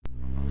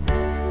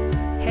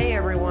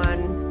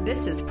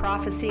This is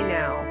Prophecy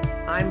Now.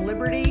 I'm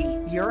Liberty,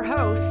 your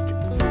host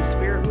from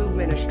Spirit Move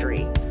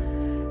Ministry.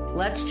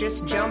 Let's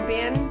just jump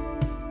in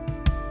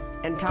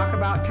and talk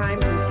about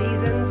times and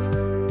seasons,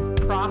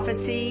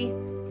 prophecy,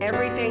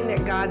 everything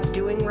that God's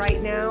doing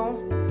right now,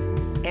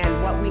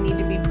 and what we need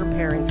to be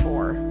preparing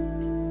for.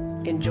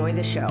 Enjoy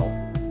the show.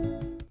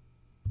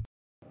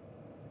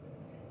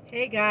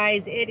 Hey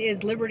guys, it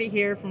is Liberty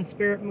here from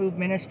Spirit Move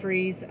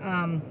Ministries.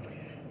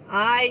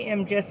 I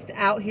am just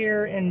out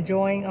here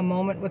enjoying a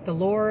moment with the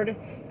Lord,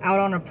 out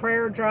on a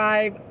prayer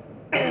drive.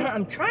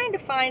 I'm trying to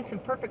find some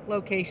perfect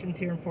locations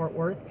here in Fort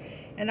Worth,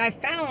 and I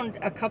found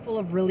a couple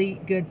of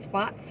really good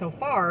spots so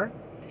far.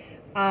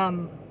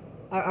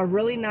 A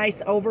really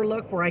nice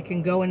overlook where I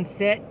can go and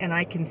sit and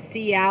I can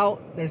see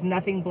out. There's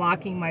nothing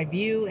blocking my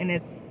view, and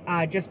it's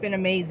just been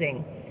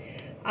amazing.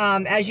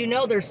 As you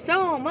know, there's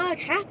so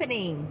much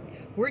happening.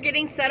 We're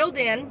getting settled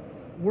in.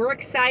 We're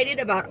excited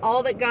about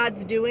all that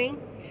God's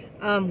doing.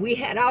 We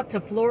head out to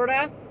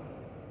Florida.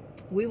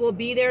 We will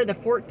be there the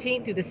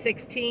 14th through the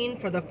 16th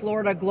for the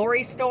Florida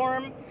Glory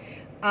Storm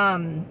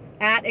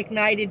at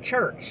Ignited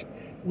Church.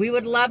 We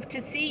would love to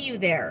see you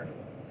there,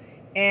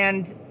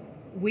 and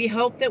we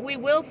hope that we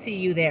will see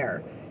you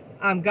there.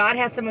 God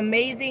has some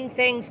amazing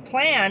things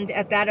planned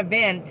at that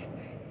event,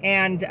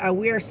 and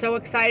we are so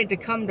excited to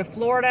come to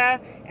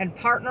Florida and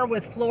partner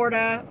with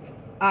Florida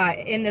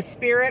in the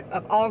spirit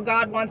of all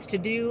God wants to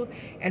do,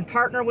 and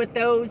partner with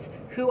those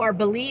who are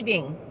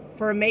believing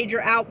for a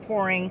major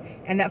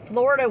outpouring, and that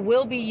Florida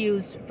will be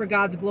used for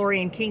God's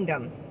glory and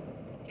kingdom.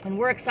 And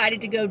we're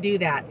excited to go do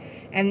that.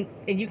 And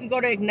you can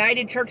go to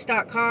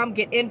ignitedchurch.com,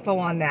 get info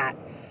on that.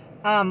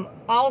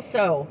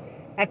 Also,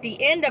 at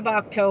the end of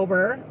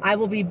October, I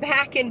will be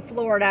back in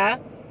Florida.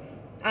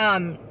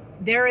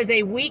 There is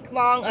a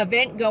week-long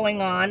event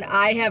going on.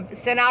 I have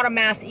sent out a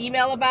mass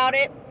email about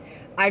it.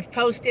 I've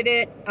posted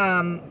it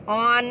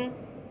on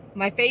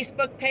my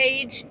Facebook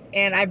page,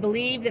 and I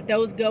believe that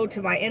those go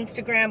to my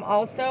Instagram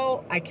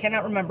also. I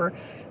cannot remember,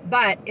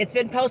 but it's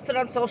been posted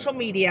on social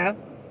media.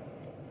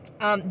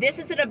 This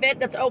is an event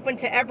that's open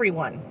to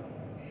everyone.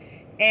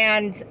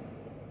 And,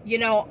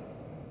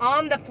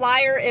 on the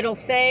flyer, it'll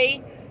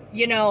say,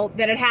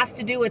 that it has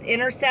to do with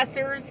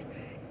intercessors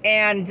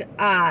and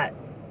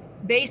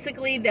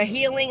basically the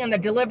healing and the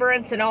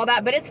deliverance and all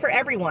that, but it's for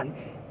everyone.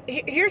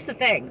 Here's the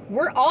thing.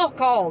 We're all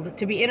called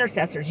to be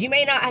intercessors. You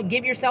may not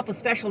give yourself a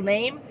special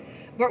name,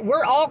 but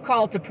we're all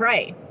called to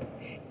pray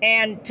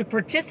and to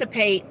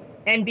participate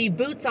and be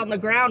boots on the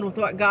ground with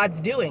what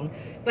God's doing.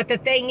 But the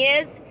thing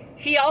is,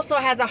 He also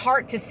has a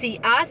heart to see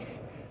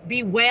us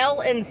be well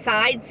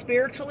inside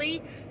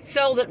spiritually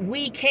so that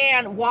we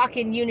can walk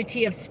in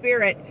unity of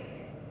spirit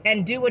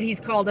and do what He's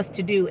called us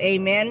to do.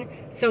 Amen.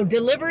 So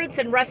deliverance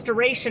and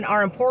restoration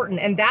are important,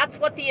 and that's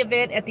what the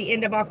event at the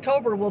end of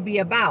October will be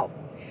about.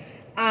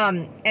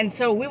 And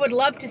so we would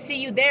love to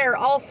see you there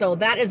also.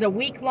 That is a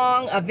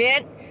week-long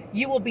event.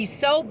 You will be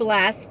so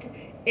blessed.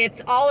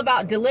 It's all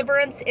about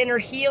deliverance, inner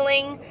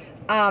healing,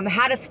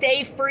 how to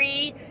stay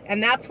free,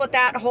 and that's what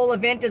that whole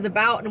event is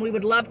about, and we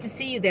would love to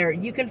see you there.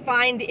 You can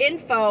find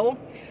info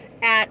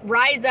at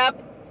Rise Up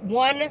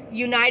One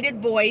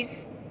United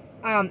Voice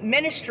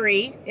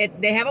Ministry.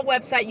 They have a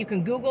website. You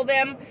can Google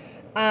them,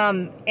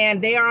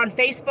 and they are on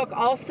Facebook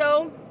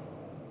also.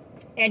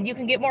 And you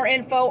can get more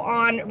info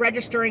on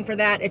registering for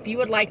that if you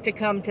would like to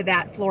come to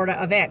that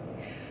Florida event.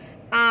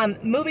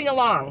 Moving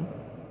along.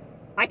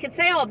 I could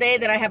say all day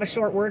that I have a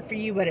short word for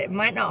you, but it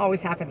might not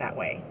always happen that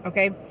way,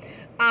 okay?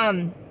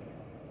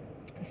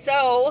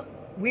 So,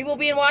 we will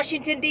be in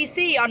Washington,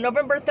 D.C. on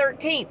November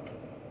 13th.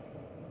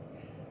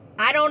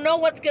 I don't know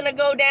what's going to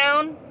go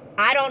down.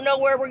 I don't know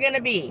where we're going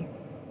to be.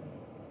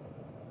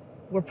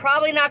 We're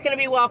probably not going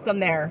to be welcome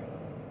there.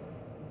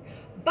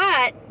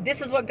 But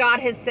this is what God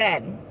has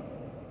said.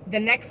 The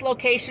next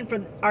location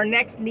for our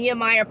next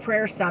Nehemiah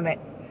Prayer Summit.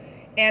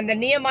 And the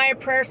Nehemiah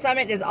Prayer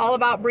Summit is all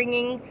about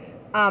bringing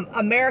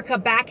America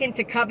back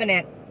into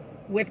covenant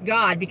with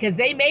God, because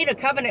they made a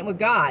covenant with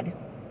God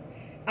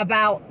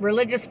about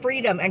religious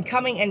freedom and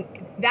coming, and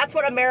that's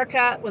what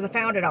America was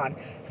founded on.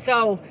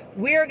 So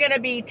we're going to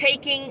be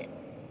taking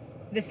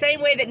the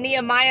same way that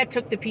Nehemiah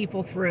took the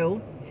people through.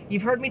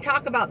 You've heard me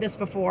talk about this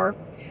before.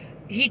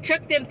 He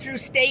took them through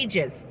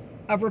stages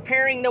of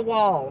repairing the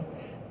wall,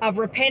 of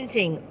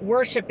repenting,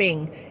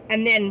 worshiping,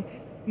 and then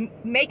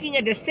making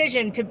a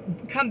decision to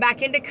come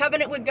back into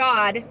covenant with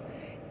God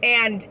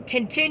and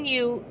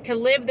continue to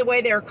live the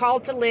way they're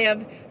called to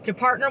live, to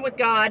partner with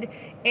God.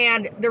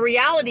 And the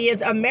reality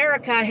is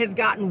America has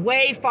gotten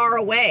way far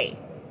away.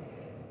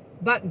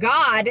 But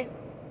God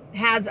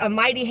has a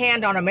mighty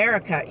hand on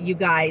America, you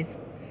guys.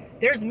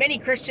 There's many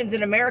Christians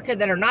in America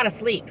that are not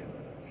asleep.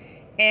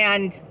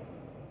 And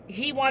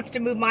He wants to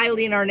move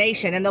mightily in our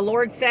nation. And the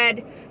Lord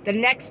said, the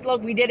next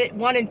look, we did it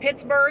one in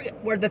Pittsburgh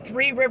where the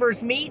three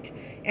rivers meet.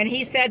 And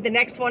He said the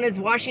next one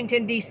is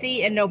Washington,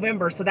 D.C. in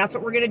November. So that's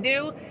what we're going to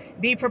do.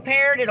 Be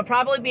prepared. It'll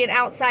probably be an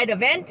outside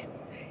event.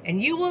 And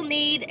you will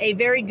need a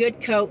very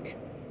good coat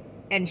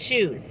and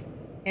shoes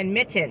and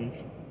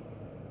mittens,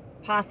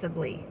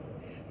 possibly.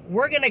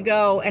 we're going to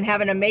go and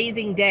have an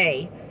amazing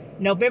day.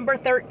 November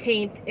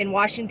 13th in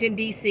Washington,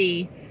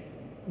 D.C.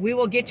 We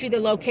will get you the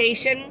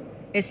location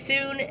as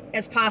soon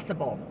as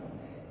possible.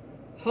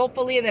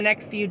 Hopefully in the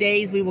next few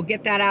days, we will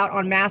get that out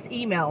on mass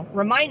email.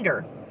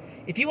 Reminder,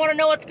 if you want to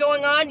know what's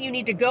going on, you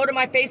need to go to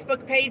my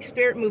Facebook page,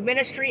 Spirit Move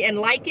Ministry, and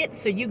like it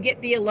so you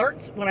get the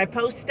alerts when I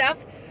post stuff.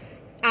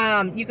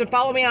 You can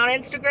follow me on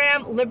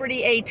Instagram,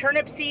 Liberty A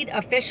Turnip Seed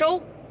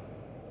Official,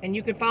 and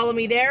you can follow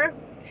me there.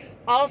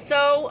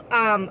 Also,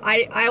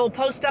 I will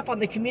post stuff on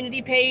the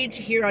community page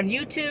here on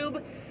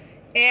YouTube,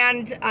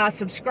 and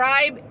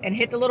subscribe and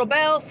hit the little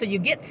bell so you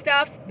get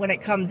stuff when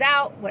it comes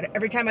out.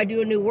 Every time I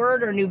do a new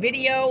word or a new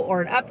video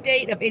or an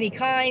update of any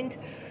kind,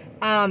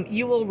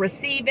 you will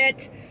receive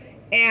it.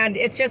 And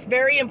it's just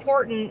very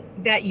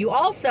important that you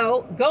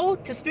also go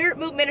to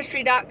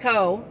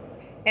spiritmoveministry.co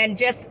and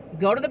just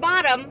go to the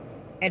bottom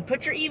and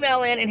put your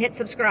email in and hit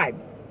subscribe.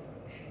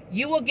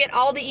 You will get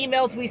all the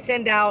emails we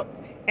send out.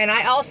 And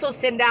I also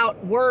send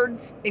out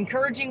words,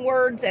 encouraging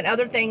words, and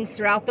other things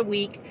throughout the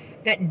week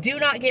that do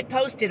not get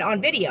posted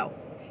on video.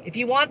 If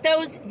you want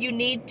those, you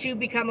need to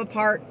become a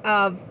part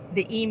of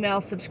the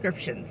email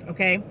subscriptions,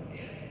 okay?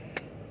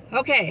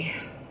 Okay,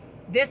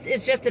 this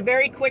is just a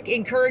very quick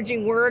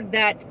encouraging word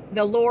that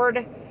the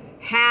Lord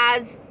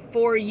has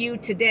for you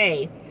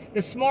today.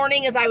 This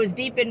morning, as I was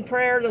deep in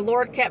prayer, the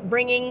Lord kept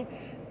bringing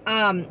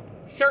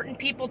certain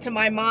people to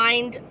my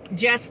mind,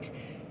 just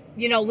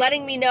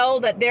letting me know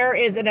that there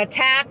is an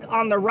attack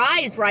on the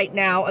rise right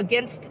now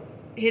against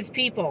his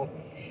people,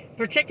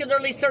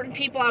 particularly certain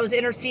people I was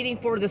interceding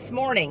for this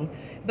morning.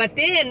 But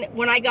then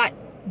when I got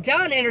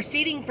done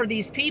interceding for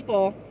these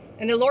people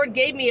and the Lord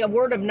gave me a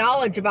word of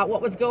knowledge about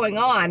what was going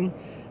on,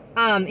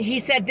 he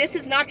said, this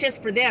is not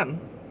just for them.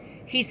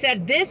 He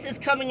said, this is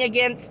coming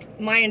against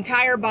my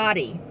entire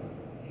body.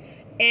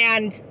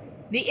 And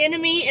the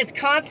enemy is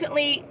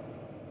constantly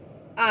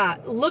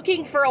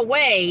looking for a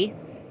way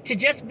to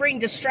just bring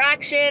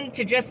distraction,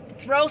 to just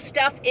throw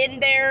stuff in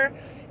there,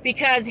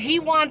 because he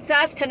wants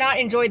us to not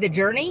enjoy the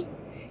journey.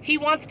 He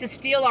wants to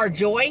steal our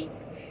joy.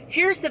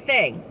 Here's the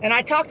thing, and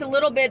I talked a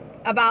little bit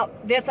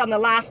about this on the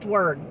last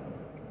word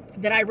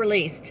that I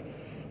released.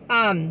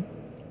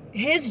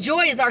 His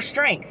joy is our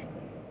strength.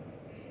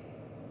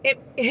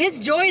 His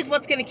joy is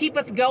what's going to keep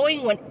us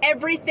going when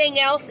everything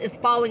else is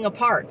falling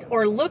apart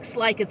or looks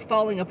like it's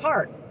falling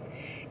apart.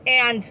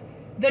 And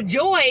the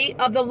joy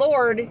of the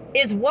Lord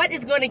is what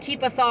is going to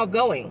keep us all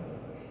going.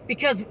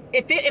 Because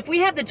if we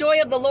have the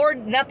joy of the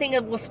Lord, nothing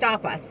will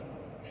stop us.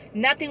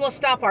 Nothing will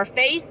stop our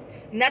faith.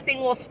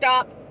 Nothing will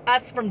stop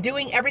us from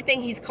doing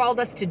everything he's called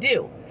us to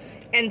do.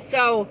 And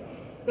so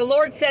the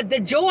Lord said the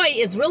joy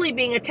is really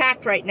being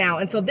attacked right now.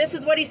 And so this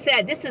is what he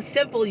said. This is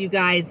simple, you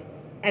guys.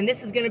 And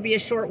this is going to be a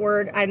short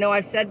word. I know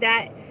I've said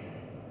that,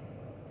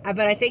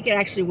 but I think it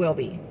actually will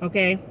be,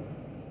 okay?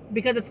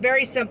 Because it's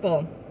very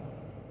simple.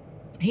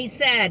 He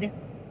said,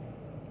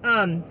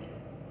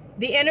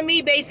 the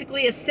enemy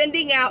basically is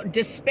sending out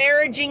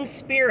disparaging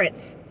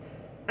spirits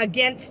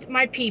against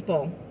my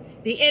people.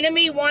 The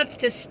enemy wants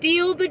to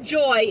steal the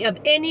joy of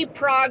any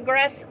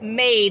progress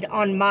made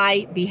on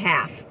my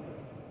behalf.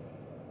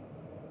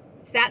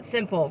 It's that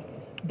simple,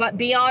 but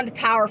beyond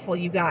powerful,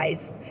 you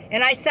guys.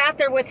 And I sat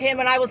there with him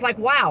and I was like,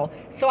 wow.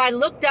 So I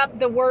looked up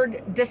the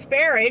word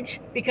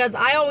disparage, because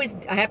I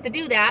have to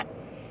do that.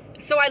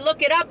 So I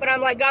look it up and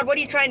I'm like, God, what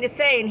are you trying to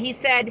say? And he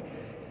said,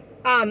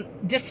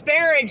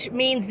 disparage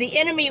means the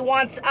enemy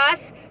wants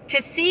us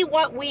to see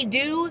what we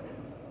do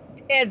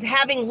as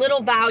having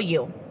little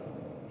value.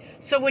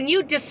 So when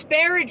you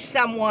disparage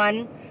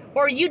someone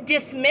or you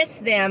dismiss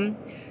them,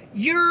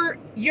 you're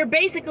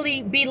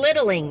basically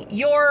belittling.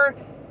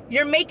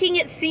 You're making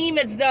it seem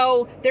as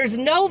though there's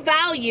no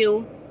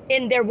value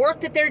in their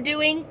work that they're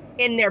doing,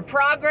 in their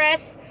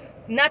progress,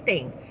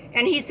 nothing.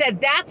 And he said,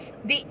 that's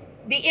the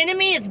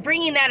enemy is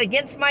bringing that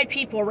against my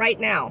people right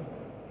now.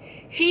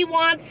 He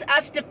wants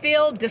us to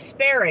feel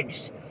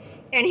disparaged.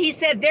 And he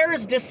said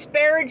there's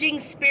disparaging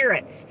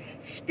spirits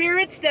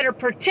that are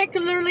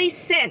particularly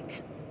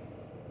sent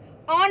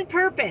on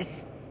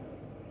purpose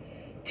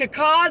to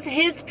cause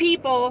his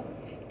people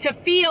to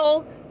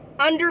feel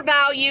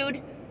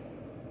undervalued.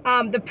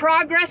 The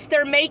progress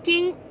they're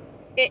making,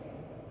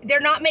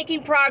 they're not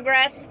making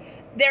progress.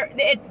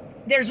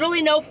 There's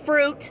really no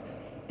fruit.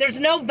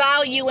 There's no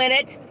value in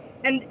it.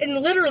 And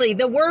literally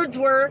the words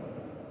were,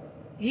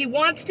 he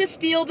wants to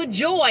steal the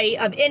joy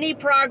of any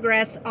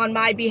progress on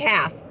my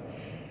behalf.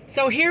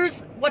 So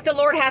here's what the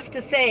Lord has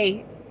to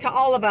say to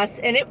all of us,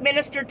 and it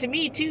ministered to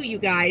me too, you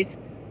guys,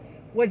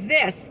 was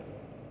this.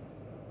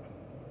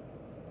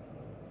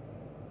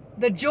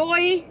 The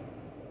joy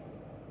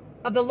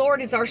of the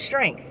Lord is our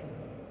strength.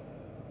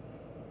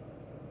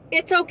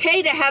 It's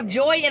okay to have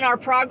joy in our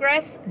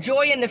progress,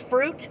 joy in the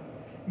fruit,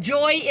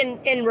 joy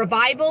in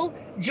revival,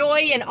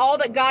 joy in all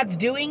that God's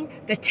doing,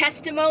 the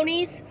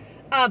testimonies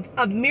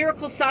of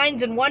miracle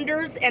signs and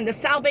wonders, and the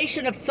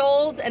salvation of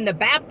souls, and the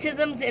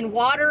baptisms in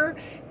water,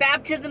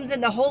 baptisms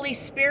in the Holy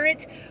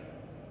Spirit.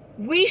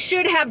 We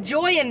should have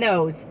joy in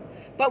those.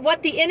 But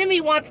what the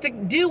enemy wants to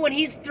do when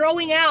he's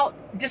throwing out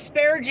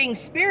disparaging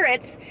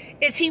spirits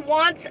is he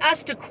wants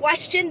us to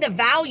question the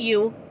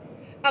value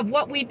of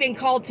what we've been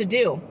called to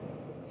do.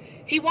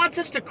 He wants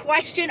us to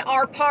question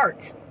our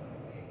part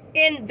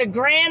in the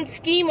grand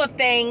scheme of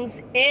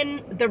things,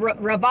 in the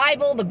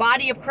revival, the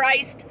body of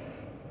Christ,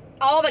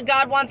 all that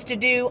God wants to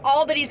do,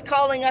 all that he's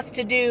calling us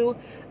to do,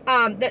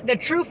 the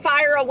true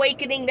fire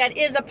awakening that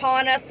is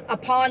upon us,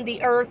 upon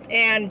the earth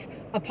and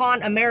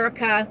upon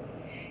America.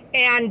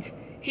 And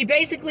he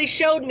basically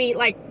showed me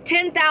like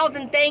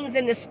 10,000 things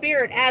in the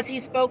spirit as he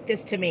spoke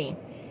this to me.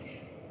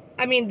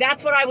 I mean,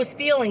 that's what I was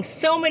feeling,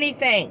 so many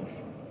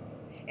things.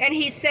 And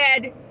he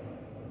said,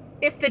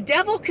 if the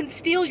devil can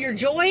steal your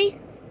joy,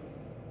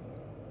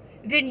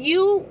 then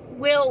you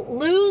will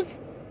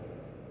lose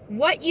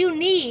what you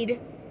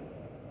need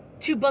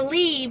to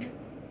believe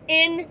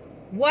in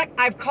what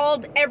I've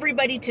called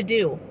everybody to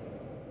do.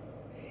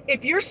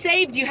 If you're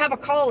saved, you have a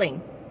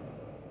calling.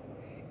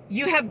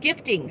 You have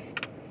giftings.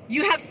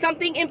 You have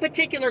something in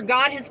particular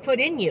God has put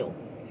in you.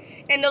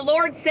 And the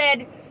Lord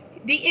said,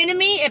 the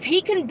enemy, if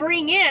he can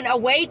bring in a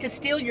way to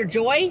steal your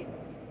joy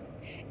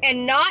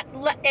and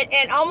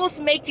and almost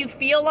make you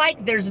feel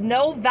like there's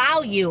no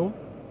value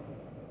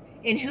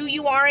in who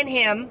you are in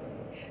him,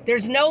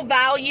 there's no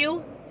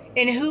value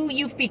in who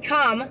you've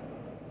become,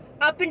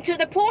 up until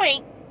the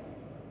point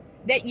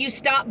that you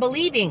stop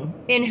believing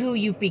in who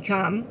you've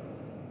become.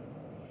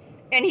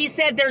 And he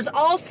said there's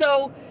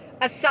also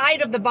a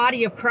side of the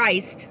body of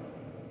Christ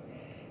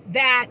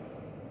that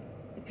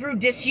through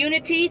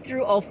disunity,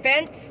 through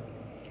offense,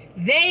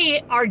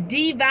 they are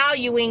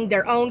devaluing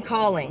their own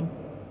calling.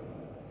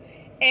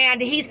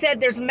 And he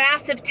said there's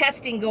massive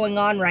testing going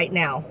on right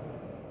now.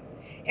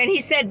 And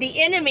he said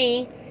the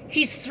enemy,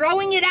 he's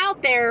throwing it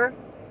out there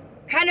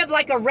kind of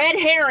like a red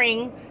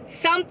herring,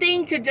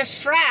 something to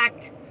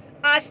distract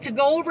us to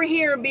go over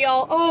here and be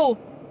all, oh,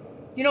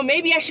 you know,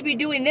 maybe I should be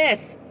doing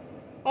this.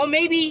 Oh,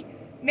 maybe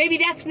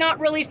that's not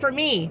really for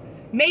me.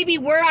 Maybe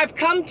where I've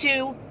come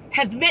to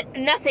has meant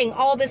nothing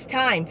all this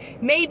time.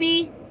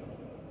 Maybe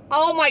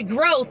all my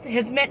growth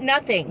has meant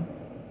nothing.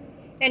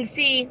 And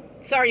see,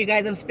 sorry you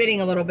guys, I'm spitting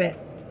a little bit.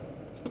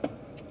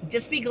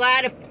 Just be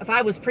glad if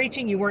I was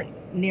preaching, you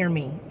weren't near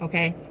me,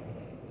 okay?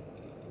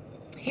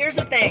 Here's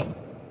the thing.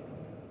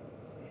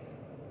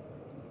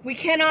 We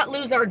cannot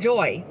lose our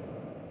joy.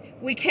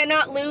 We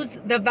cannot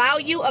lose the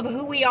value of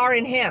who we are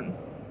in him.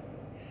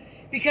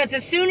 Because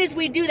as soon as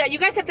we do that, you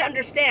guys have to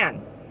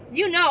understand.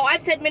 You know,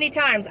 I've said many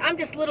times, I'm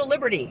just little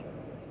Liberty.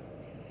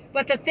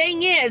 But the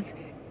thing is,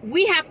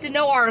 we have to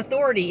know our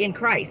authority in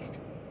Christ.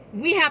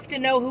 We have to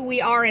know who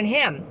we are in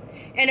him.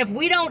 And if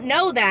we don't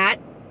know that,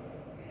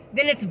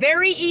 then it's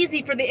very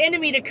easy for the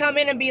enemy to come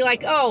in and be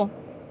like, oh,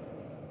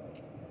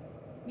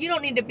 you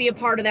don't need to be a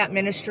part of that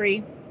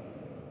ministry.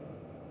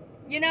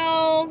 You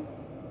know,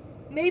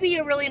 maybe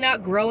you're really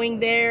not growing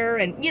there.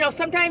 And, you know,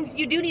 sometimes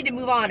you do need to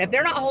move on. If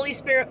they're not Holy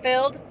Spirit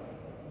filled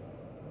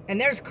and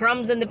there's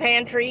crumbs in the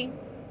pantry,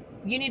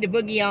 you need to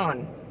boogie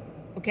on.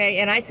 Okay?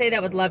 And I say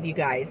that with love, you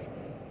guys.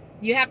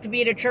 You have to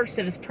be at a church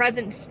that is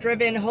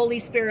presence-driven, Holy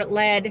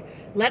Spirit-led.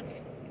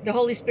 Let's the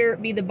Holy Spirit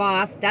be the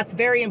boss. That's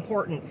very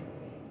important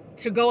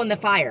to go in the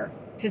fire,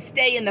 to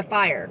stay in the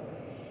fire.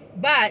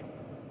 But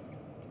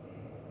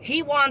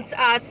he wants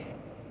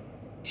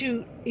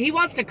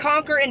to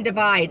conquer and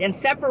divide and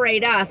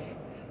separate us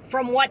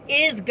from what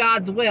is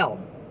God's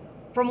will,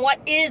 from what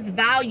is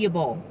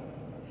valuable,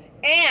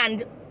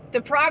 and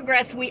the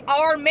progress we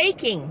are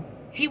making.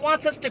 He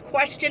wants us to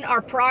question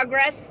our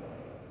progress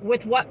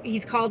with what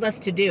he's called us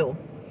to do.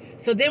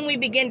 So then we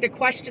begin to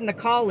question the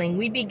calling.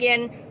 We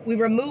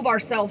remove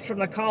ourselves from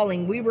the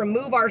calling. We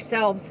remove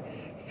ourselves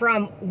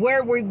from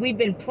where we've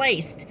been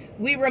placed.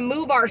 We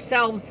remove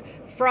ourselves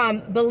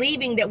from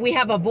believing that we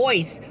have a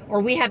voice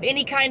or we have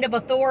any kind of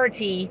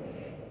authority.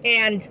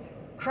 And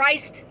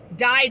Christ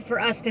died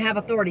for us to have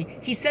authority.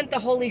 He sent the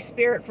Holy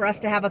Spirit for us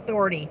to have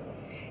authority.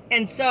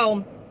 And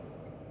so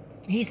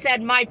he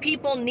said, my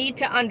people need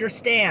to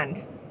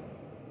understand.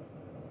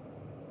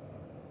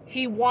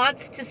 He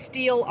wants to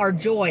steal our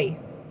joy.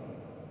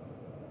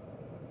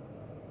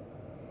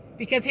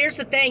 Because here's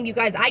the thing, you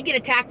guys, I get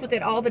attacked with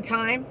it all the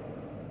time.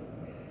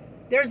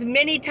 There's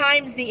many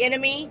times the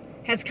enemy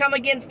has come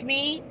against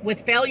me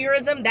with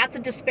failurism. That's a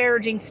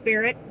disparaging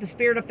spirit, the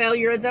spirit of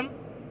failurism,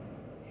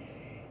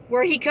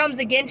 where he comes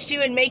against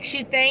you and makes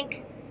you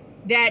think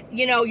that,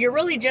 you know, you're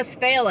really just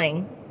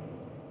failing.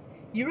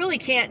 You really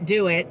can't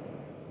do it.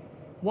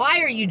 Why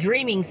are you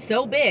dreaming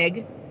so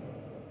big?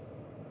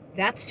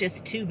 That's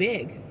just too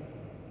big.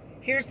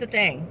 Here's the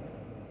thing.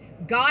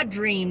 God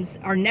dreams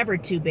are never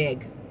too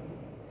big.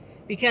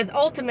 Because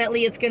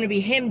ultimately it's going to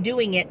be him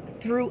doing it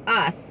through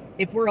us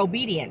if we're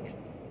obedient.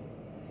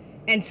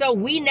 And so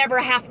we never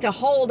have to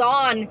hold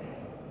on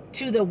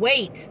to the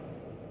weight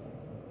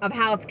of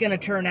how it's going to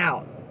turn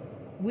out.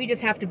 We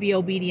just have to be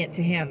obedient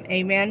to him.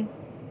 Amen.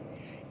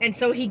 And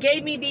so he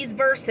gave me these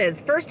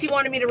verses. First, he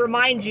wanted me to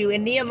remind you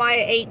in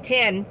Nehemiah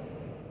 8:10,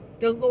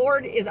 the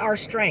Lord is our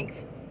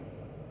strength.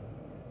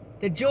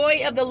 The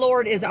joy of the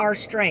Lord is our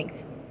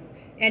strength.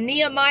 And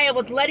Nehemiah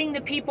was letting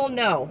the people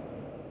know,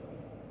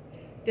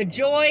 the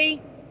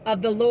joy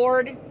of the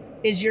Lord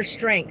is your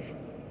strength.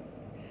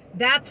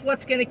 That's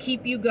what's going to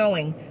keep you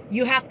going.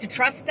 You have to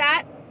trust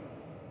that.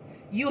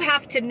 You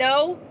have to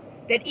know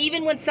that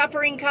even when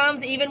suffering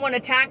comes, even when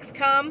attacks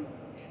come,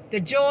 the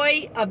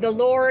joy of the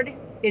Lord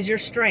is your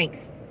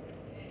strength.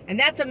 And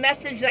that's a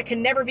message that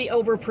can never be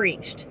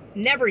overpreached.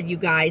 Never, you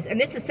guys. And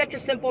this is such a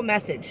simple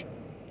message.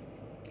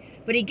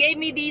 But he gave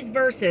me these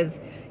verses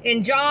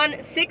in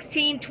John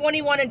 16,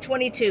 21 and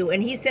 22.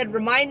 And he said,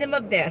 remind them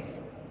of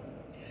this.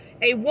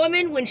 A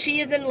woman, when she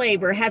is in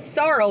labor, has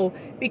sorrow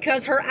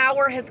because her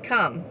hour has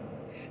come.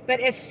 But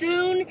as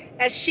soon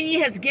as she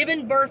has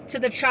given birth to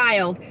the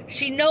child,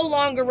 she no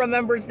longer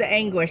remembers the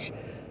anguish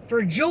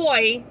for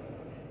joy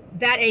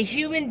that a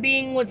human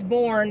being was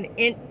born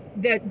in,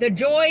 the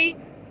joy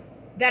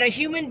that a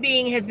human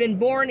being has been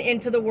born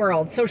into the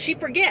world. So she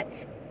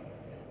forgets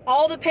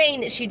all the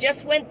pain that she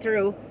just went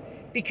through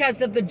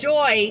because of the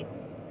joy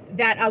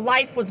that a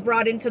life was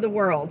brought into the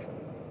world.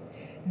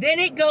 Then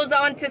it goes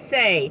on to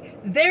say,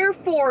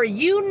 therefore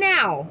you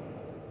now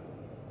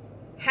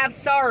have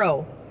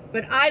sorrow,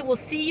 but I will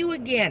see you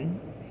again,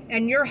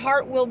 and your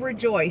heart will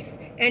rejoice,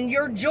 and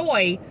your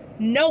joy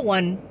no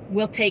one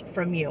will take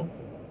from you.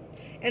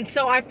 And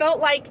so I felt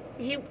like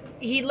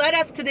he led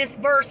us to this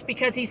verse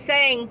because he's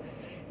saying,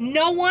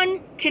 no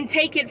one can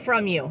take it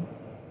from you.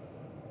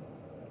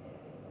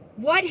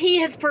 What he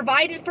has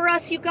provided for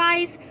us, you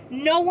guys,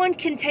 no one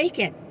can take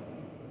it.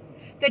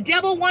 The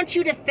devil wants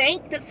you to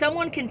think that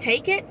someone can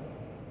take it.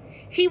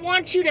 He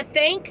wants you to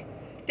think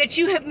that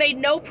you have made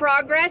no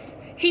progress.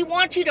 He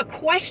wants you to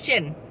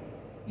question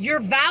your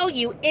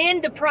value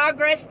in the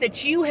progress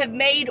that you have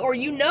made, or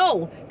you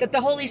know that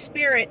the Holy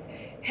Spirit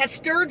has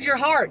stirred your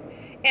heart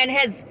and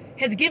has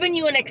given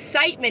you an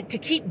excitement to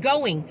keep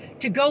going,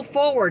 to go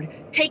forward,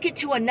 take it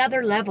to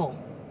another level.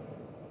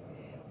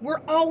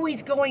 We're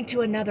always going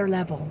to another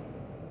level.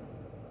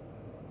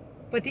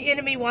 But the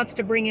enemy wants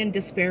to bring in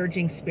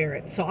disparaging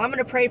spirits. So I'm going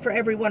to pray for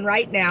everyone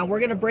right now. We're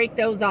going to break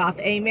those off.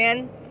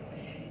 Amen.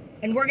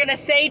 And we're going to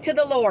say to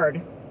the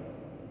Lord,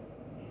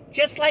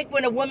 just like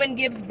when a woman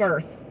gives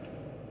birth,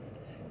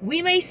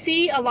 we may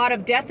see a lot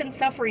of death and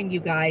suffering, you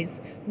guys.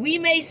 We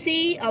may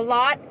see a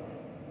lot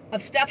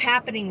of stuff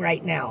happening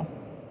right now.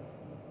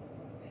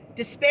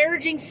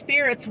 Disparaging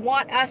spirits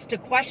want us to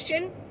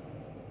question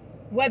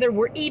whether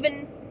we're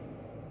even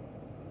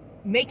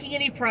making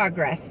any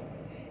progress.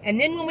 And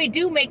then when we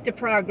do make the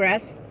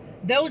progress,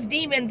 those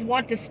demons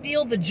want to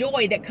steal the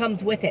joy that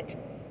comes with it.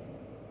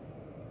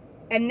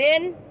 And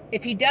then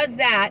if he does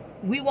that,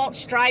 we won't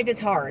strive as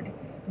hard.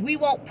 We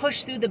won't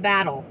push through the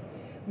battle.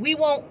 We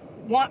won't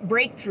want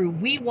breakthrough.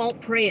 We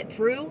won't pray it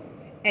through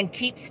and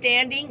keep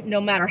standing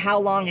no matter how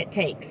long it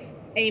takes.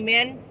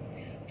 Amen.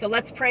 So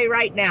let's pray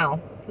right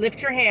now.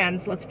 Lift your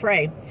hands. Let's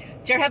pray.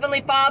 Dear Heavenly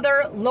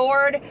Father,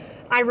 Lord,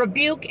 I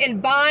rebuke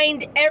and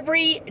bind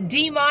every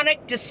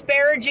demonic,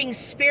 disparaging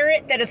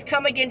spirit that has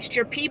come against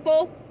your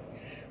people.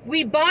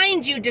 We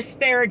bind you,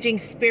 disparaging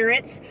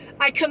spirits.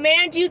 I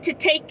command you to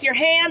take your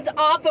hands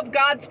off of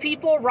God's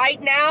people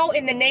right now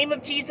in the name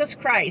of Jesus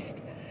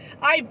Christ.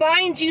 I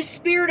bind you,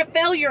 spirit of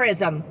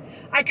failureism.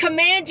 I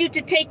command you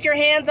to take your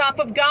hands off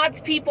of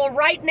God's people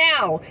right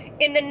now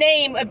in the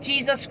name of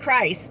Jesus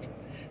Christ.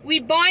 We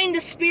bind the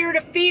spirit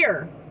of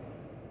fear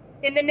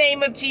in the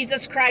name of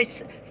Jesus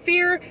Christ.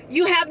 Fear,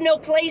 you have no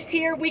place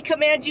here. We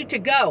command you to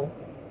go.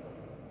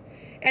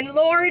 And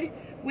Lord,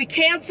 we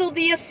cancel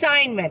the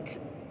assignment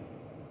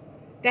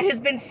that has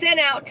been sent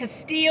out to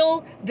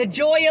steal the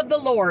joy of the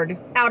Lord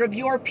out of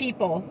your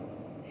people.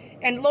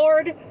 And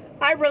Lord,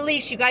 I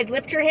release, you guys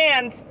lift your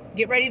hands,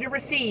 get ready to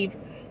receive.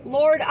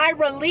 Lord, I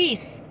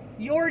release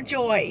your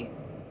joy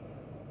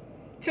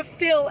to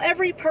fill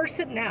every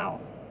person now.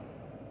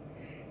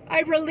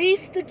 I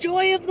release the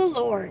joy of the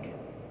Lord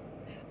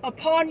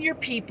upon your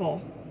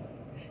people,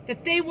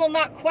 that they will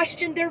not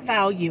question their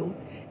value.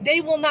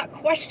 They will not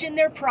question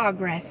their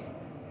progress,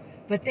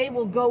 but they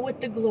will go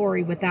with the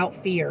glory without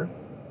fear.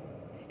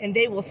 And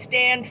they will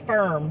stand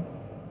firm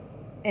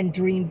and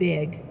dream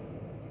big.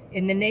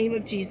 In the name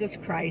of Jesus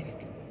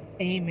Christ,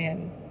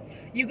 amen.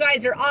 You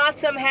guys are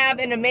awesome. Have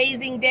an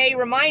amazing day.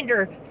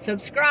 Reminder,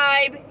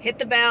 subscribe, hit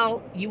the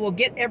bell. You will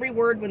get every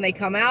word when they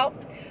come out.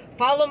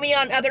 Follow me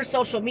on other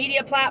social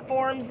media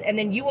platforms, and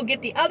then you will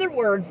get the other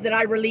words that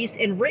I release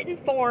in written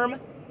form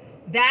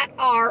that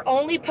are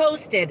only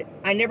posted.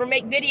 I never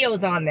make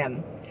videos on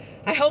them.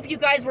 I hope you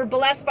guys were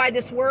blessed by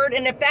this word,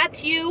 and if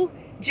that's you,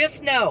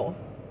 just know,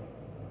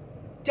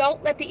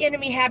 don't let the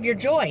enemy have your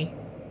joy.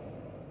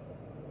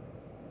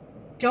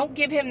 Don't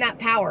give him that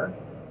power.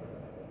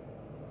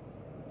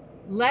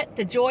 Let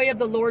the joy of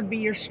the Lord be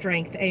your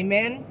strength.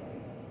 Amen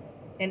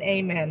and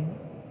amen.